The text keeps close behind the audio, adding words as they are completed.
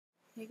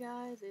Hey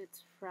guys,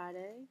 it's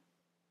Friday,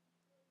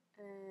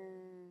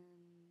 and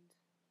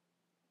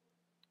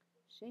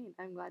Shane,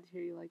 I'm glad to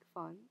hear you like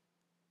Fun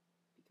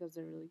because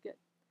they're really good.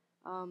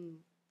 Um,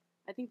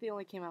 I think they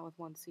only came out with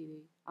one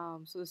CD,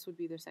 so this would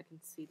be their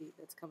second CD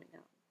that's coming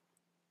out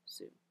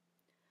soon.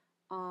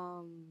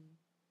 Um,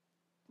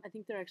 I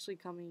think they're actually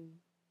coming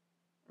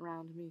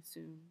around me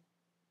soon,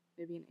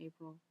 maybe in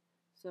April,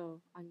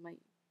 so I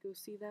might go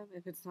see them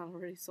if it's not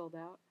already sold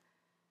out.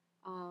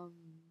 Um,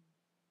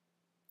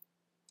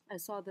 I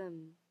saw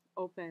them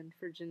open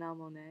for Janelle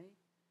Monáe.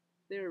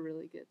 They were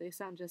really good. They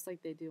sound just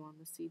like they do on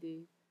the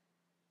CD.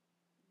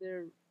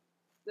 They're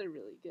they're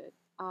really good.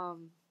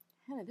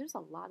 Hannah, there's a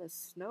lot of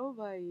snow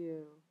by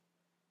you.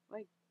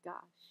 My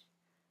gosh,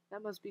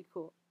 that must be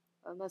cool.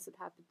 Unless it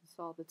happens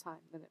all the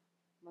time, then it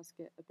must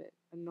get a bit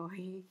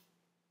annoying.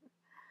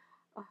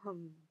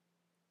 um,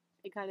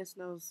 it kind of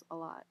snows a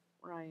lot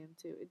where I am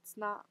too.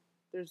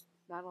 There's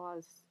not a lot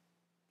of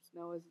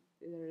snow as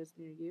there is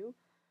near you,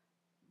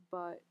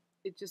 but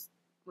it just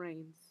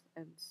rains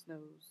and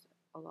snows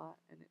a lot,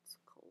 and it's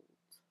cold.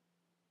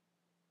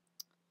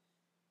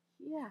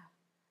 Yeah.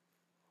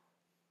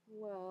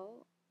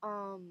 Well,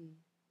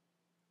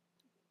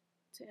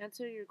 to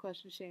answer your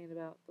question, Shane,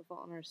 about The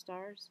Fault in Our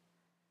Stars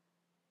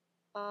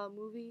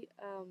movie,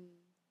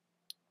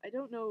 I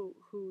don't know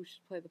who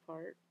should play the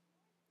part.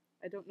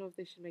 I don't know if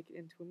they should make it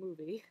into a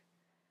movie.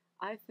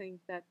 I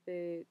think that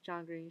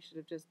John Green should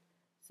have just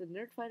said,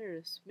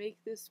 Nerdfighters, make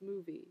this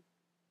movie.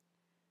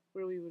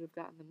 Where we would have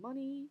gotten the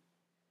money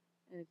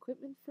and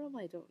equipment from,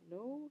 I don't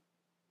know.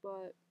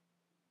 But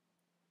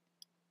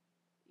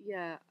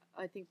yeah,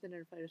 I think the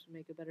Nerdfighters would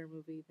make a better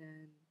movie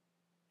than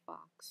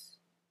Fox,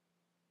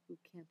 who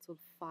canceled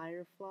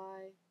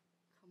Firefly.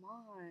 Come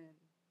on.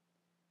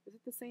 Is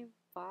it the same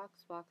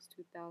Fox? Fox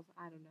 2000?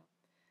 I don't know.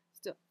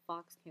 Still,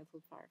 Fox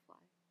canceled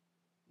Firefly.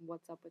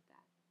 What's up with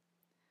that?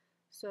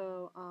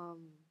 So,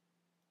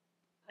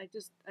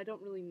 I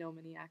don't really know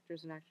many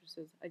actors and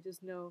actresses. I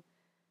just know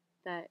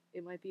that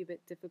it might be a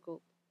bit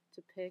difficult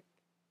to pick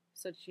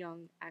such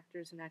young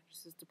actors and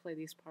actresses to play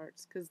these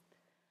parts because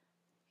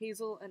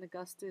Hazel and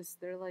Augustus,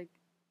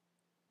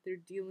 they're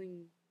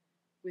dealing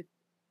with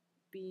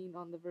being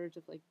on the verge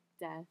of like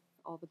death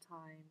all the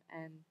time,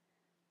 and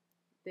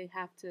they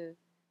have to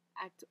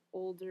act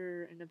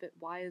older and a bit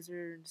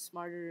wiser and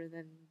smarter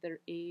than their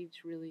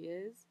age really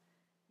is,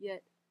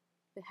 yet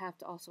they have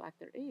to also act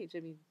their age. I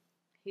mean,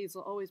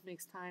 Hazel always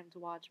makes time to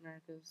watch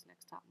America's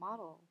Next Top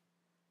Model,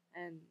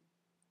 and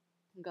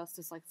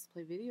Augustus likes to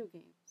play video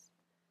games.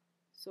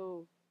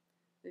 So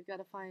they've got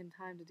to find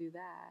time to do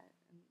that,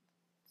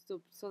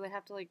 and so they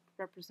have to like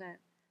represent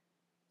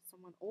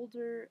someone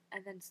older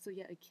and then still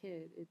yet a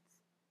kid. It's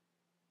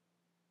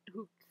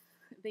who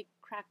they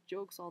crack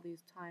jokes all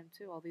these time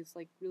too, all these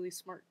like really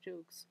smart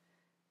jokes.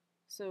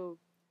 So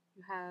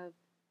you have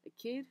a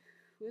kid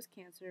who has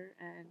cancer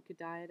and could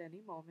die at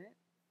any moment,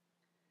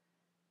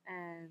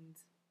 and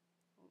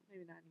well,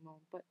 maybe not any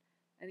moment, but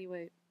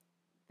anyway,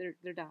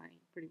 they're dying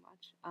pretty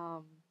much.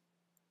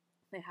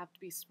 They have to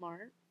be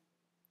smart,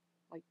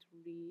 like to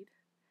read,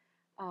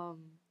 um,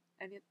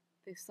 and yet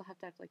they still have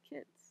to act like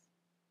kids.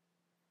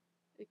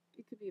 It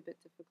could be a bit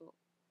difficult.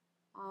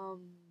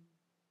 Um,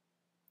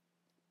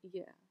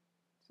 yeah.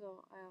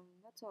 So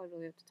that's all I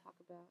really have to talk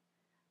about.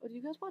 Oh, do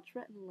you guys watch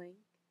Rhett and Link?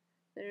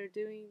 They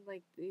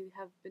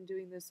have been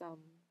doing this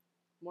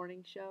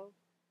morning show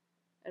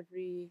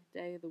every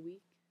day of the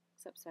week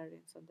except Saturday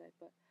and Sunday.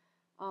 But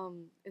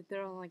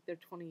they're on like their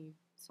 20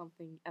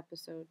 something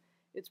episode.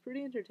 It's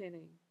pretty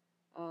entertaining.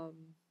 Um,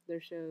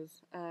 their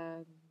shows.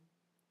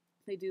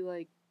 They do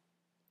like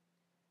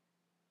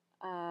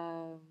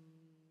um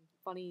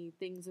funny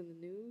things in the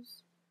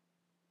news.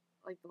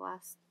 Like the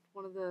last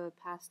one of the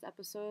past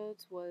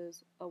episodes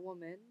was a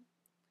woman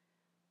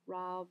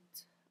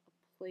robbed a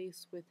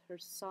place with her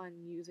son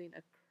using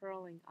a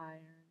curling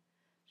iron.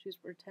 She was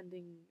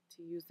pretending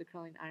to use the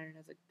curling iron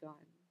as a gun.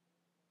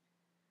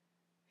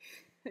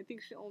 I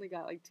think she only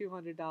got like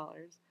 $200,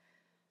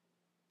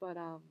 but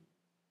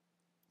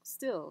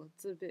still,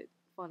 it's a bit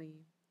funny.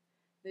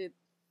 They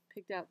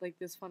picked out like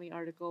this funny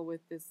article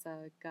with this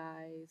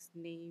guy's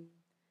name,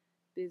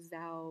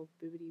 Bizow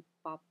Bibbidi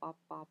Bop Bop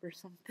Bop or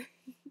something.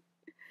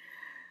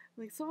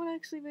 Like someone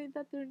actually made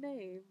that their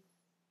name.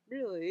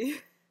 Really?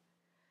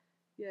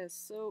 Yes.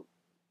 So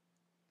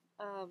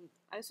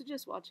I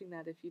suggest watching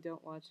that if you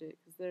don't watch it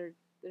because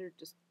they're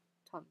just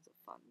tons of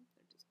fun.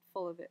 They're just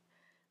full of it.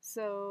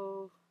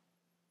 So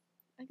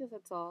I guess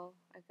that's all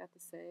I've got to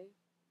say.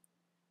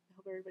 I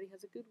hope everybody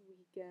has a good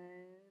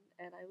weekend,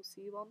 and I will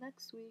see you all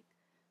next week.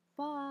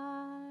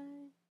 Bye.